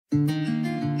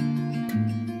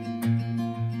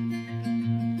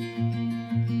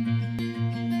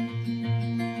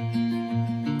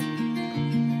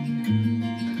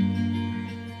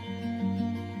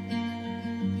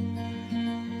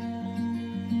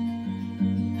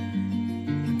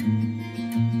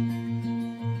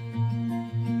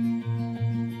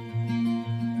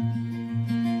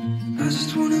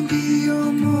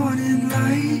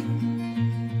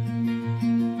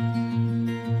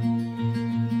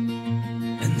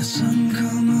and the sun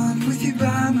come up with you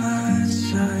by my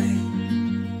side.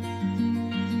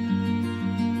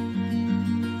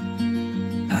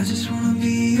 I just wanna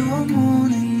be your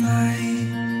morning light.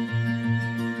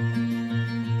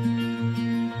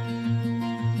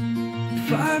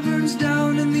 Fire burns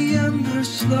down and the embers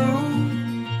slow,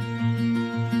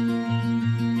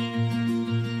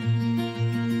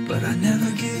 but I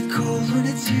never get cold when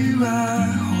it's you I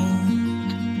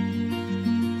hold.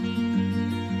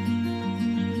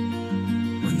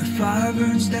 When the fire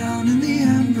burns down and the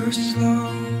embers slow,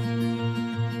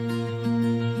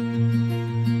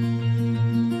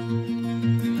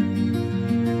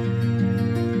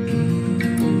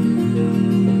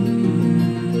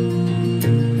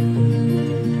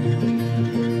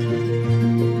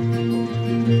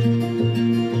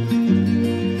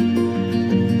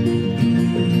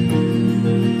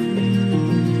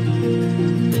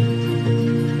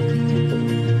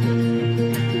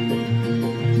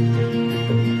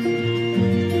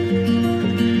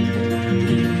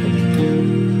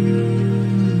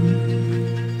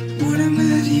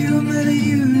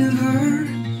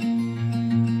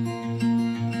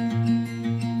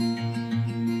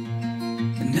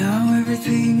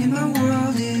 everything in my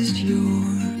world is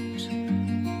yours.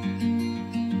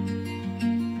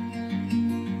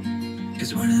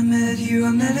 'Cause when I met you,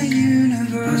 I met a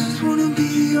universe. I just wanna be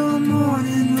your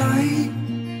morning light,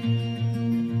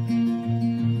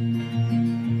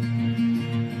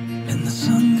 and the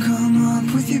sun come up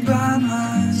with you by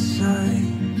my side.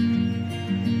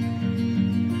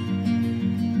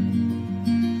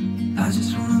 I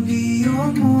just wanna be your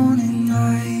morning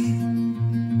light.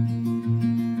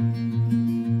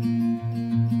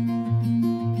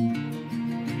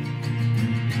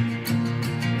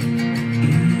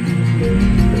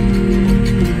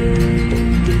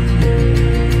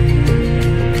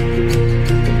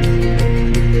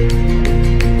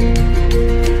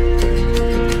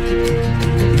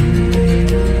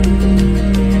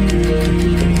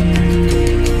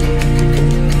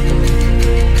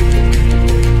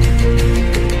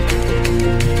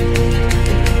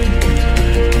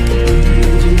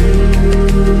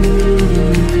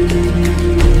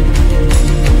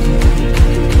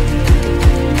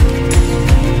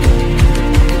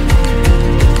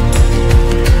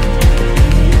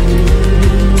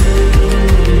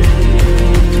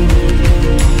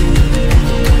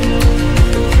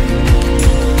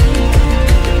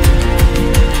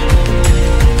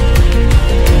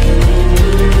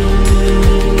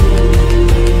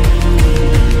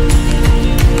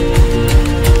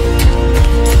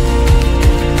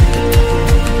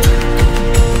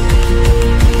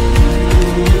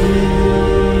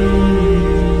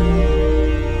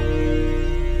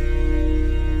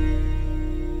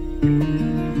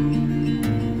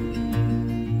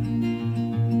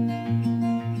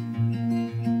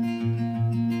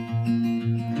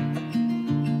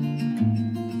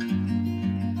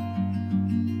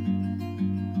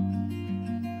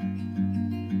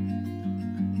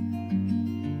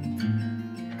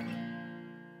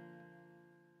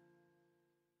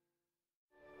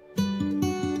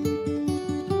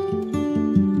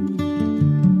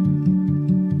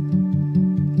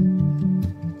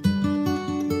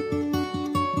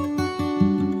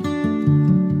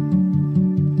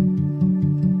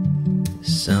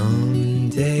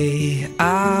 Someday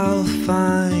I'll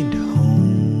find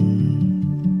home,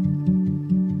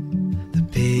 the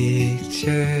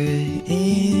picture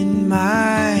in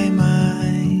my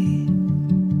mind,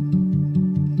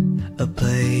 a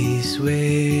place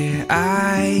where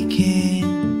I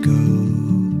can go,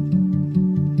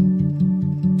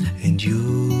 and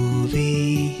you'll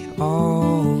be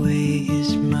always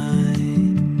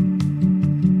mine,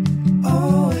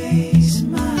 always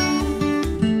mine.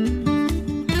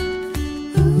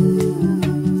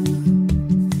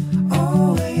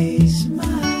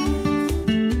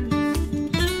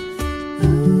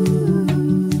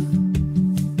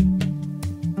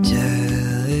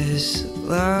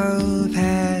 Love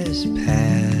has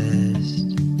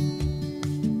passed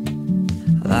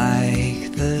like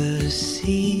the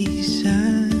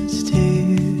seasons do.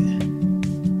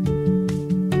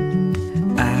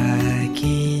 I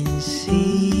can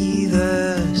see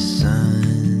the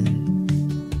sun.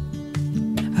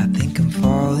 I think I'm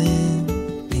falling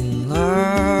in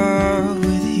love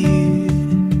with you.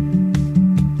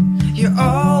 You're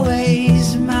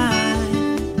always mine.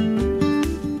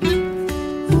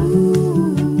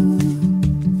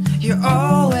 You're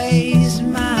always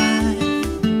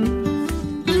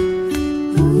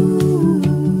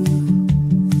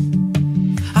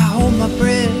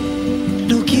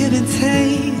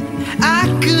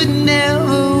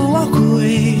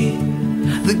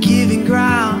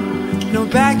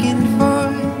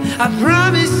I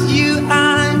promise you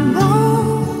I'm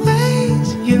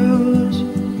always yours,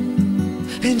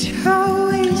 and you're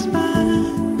always mine.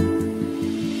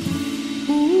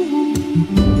 Ooh.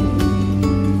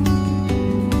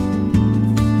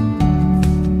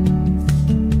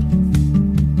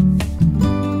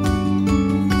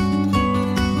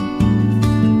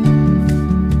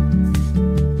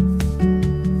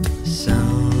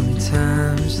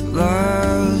 Sometimes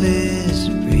love is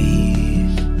a breeze.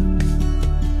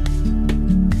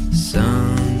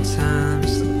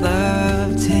 Sometimes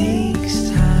love takes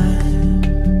time,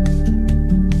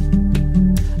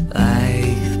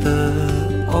 like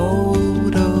the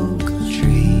old oak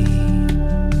tree.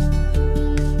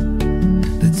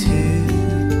 The two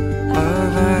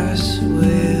of us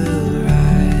will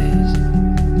rise.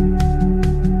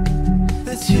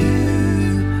 The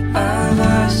two of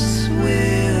us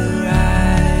will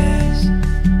rise.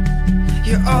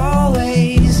 You're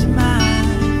always mine.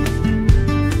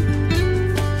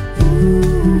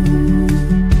 Ooh,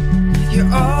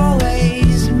 you're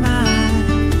always mine.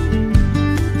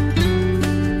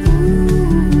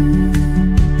 Ooh,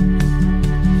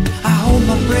 I hold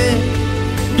my breath,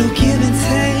 no give and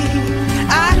take.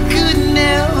 I could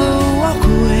never walk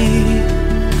away.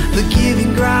 The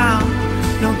giving ground,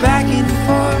 no back and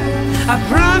forth. I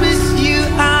promise you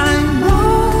I'm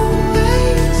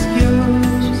always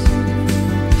yours,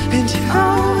 and you're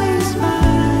always mine.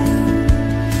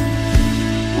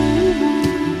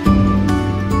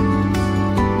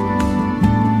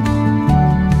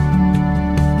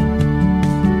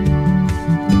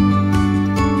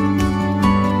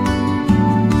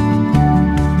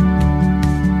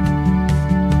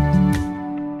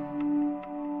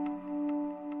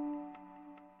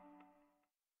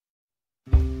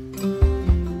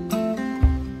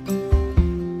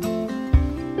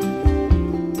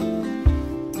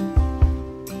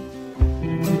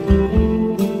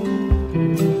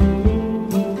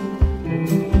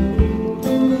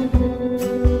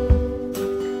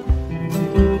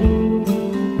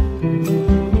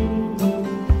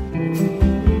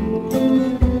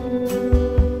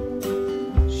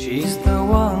 She's the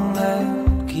one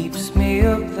that keeps me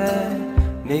up there,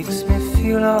 makes me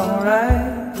feel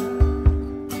alright.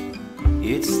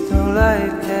 It's the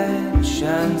light that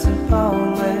shines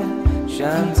upon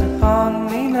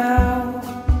me now.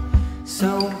 So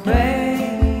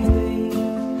baby,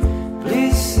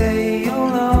 please say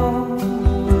you'll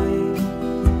always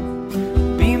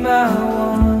be my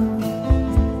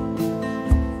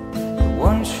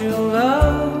one true love.